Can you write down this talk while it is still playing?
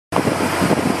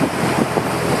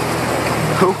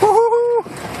There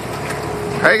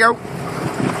you go.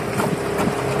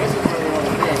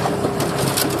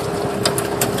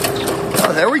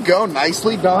 Oh, there we go.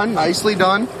 Nicely done. Nicely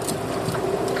done.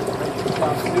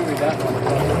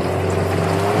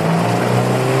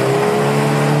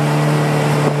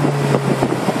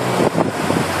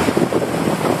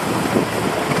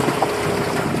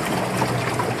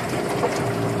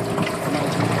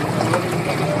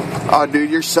 Oh, dude,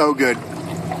 you're so good.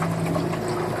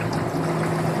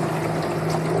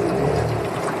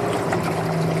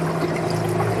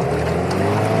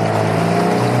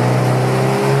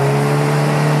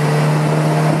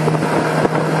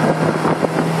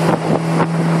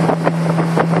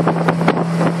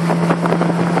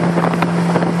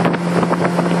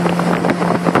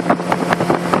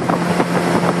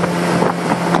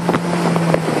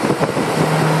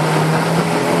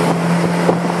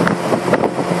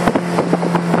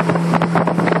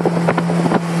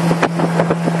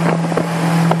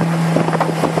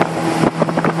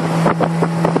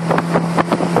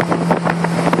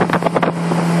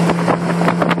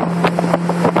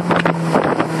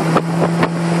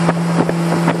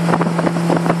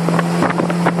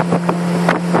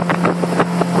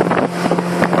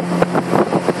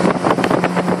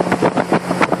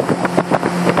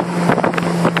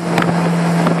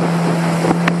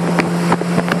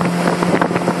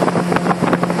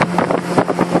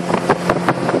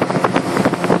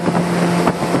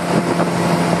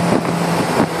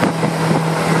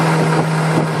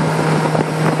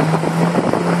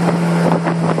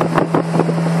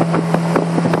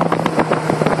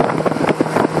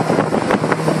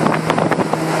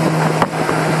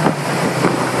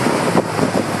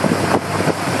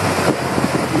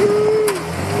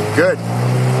 Good.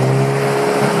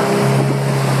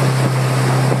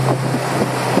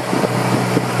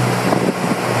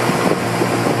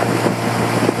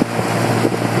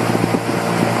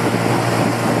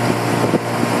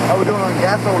 How we doing on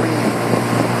gasoline?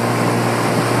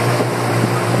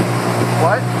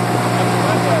 What?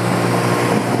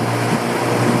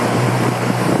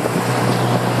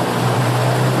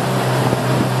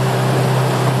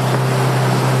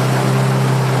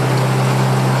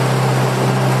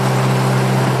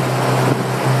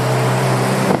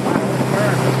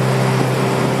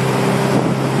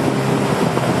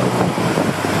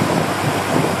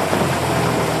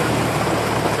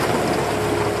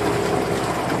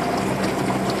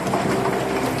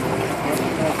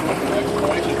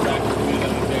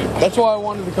 That's why I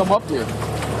wanted to come up here.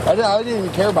 I didn't even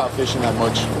care about fishing that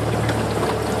much.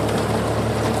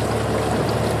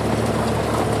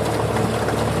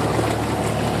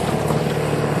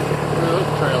 Look at those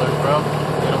trailers, bro.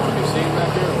 They don't want to be seen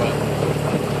back here or what?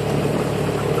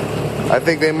 I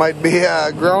think they might be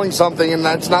growing something and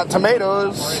that's not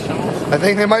tomatoes. I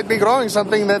think they might be growing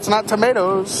something that's not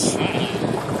tomatoes.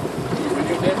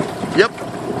 Yep.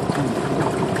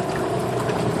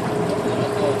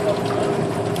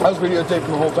 I was videotaping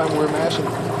the whole time we were mashing.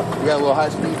 We got a little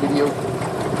high-speed video.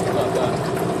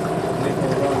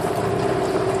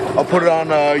 I'll put it on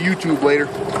YouTube later.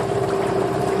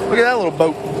 Look at that little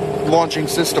boat launching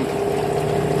system.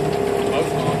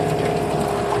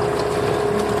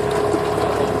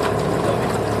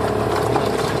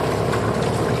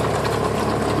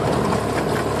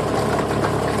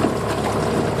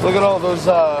 Look at all those,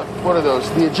 what are those?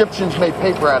 The Egyptians made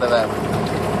paper out of that.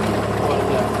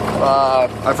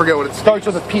 I forget what it starts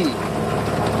with a P.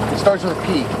 It starts with a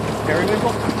P.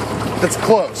 Periwinkle? That's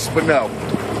close, but no.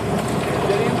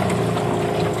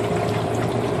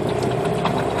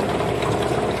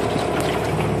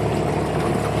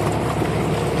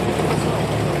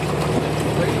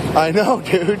 I know,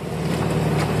 dude.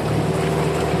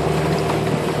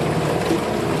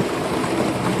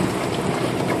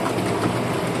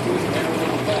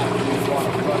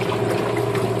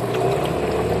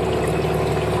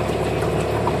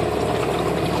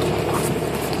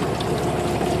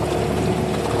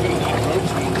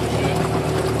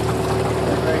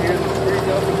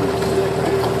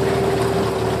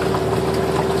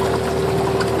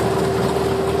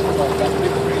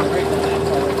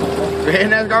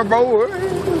 And that's our boy,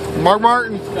 Mark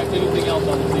Martin. Expect anything else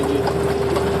on the TV?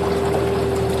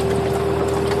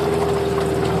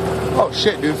 Oh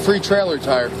shit, dude! Free trailer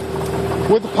tire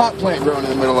with the pot plant growing in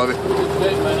the middle of it.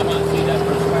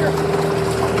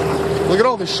 Look at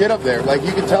all the shit up there. Like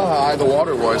you can tell how high the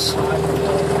water was.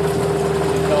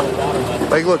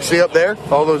 Like look, see up there?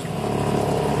 All those.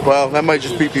 Well, that might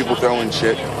just be people throwing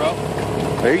shit.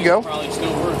 There you go.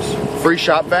 Free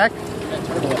shop vac.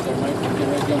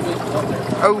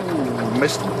 Oh,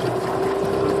 missed.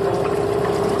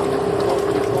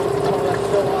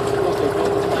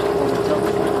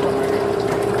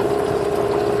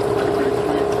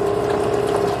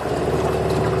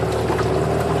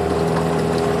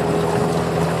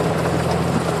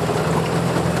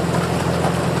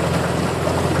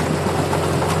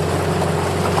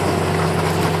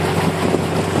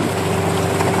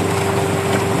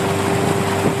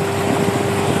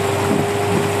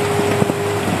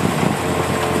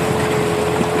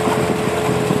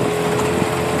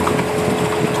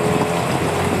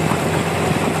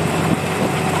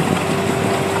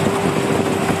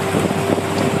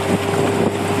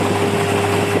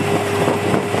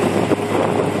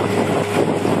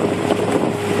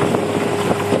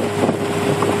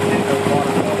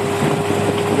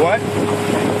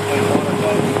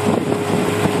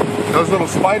 Those little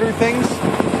spider things? All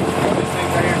these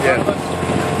things right here in front of us?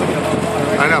 Look at them on the water,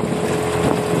 right? I know.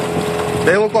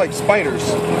 They look like spiders.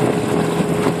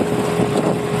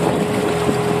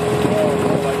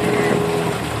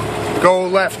 Go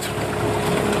left.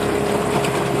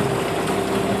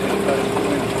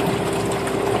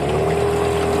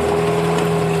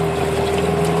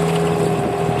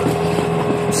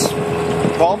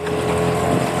 Bump.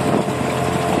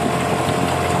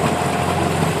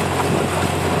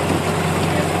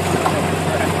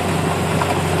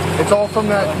 It's all from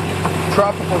that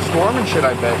tropical storm and shit,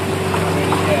 I bet. I mean,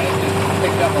 yeah, it just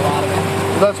picked up a lot of it.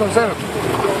 That's what I'm saying.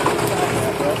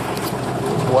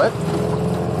 What?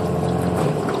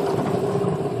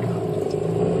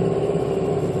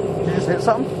 Did you just hit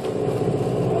something? A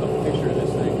picture of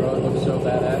this thing, bro. It looks so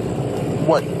badass.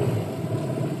 What?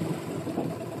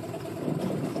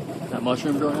 That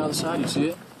mushroom growing out of the side, you see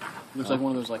it? It looks like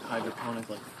one of those like hydroponic,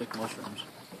 like thick mushrooms.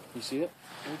 You see it?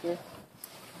 Right there?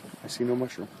 I see no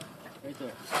mushroom. Right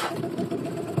there.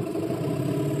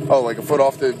 Oh, like a foot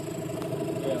off the...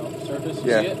 Yeah, off the surface. You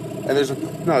Yeah. see it? And there's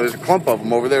a clump of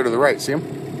them over there to the right. See them?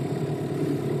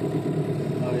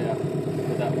 Oh yeah.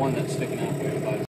 But that one that's sticking out there.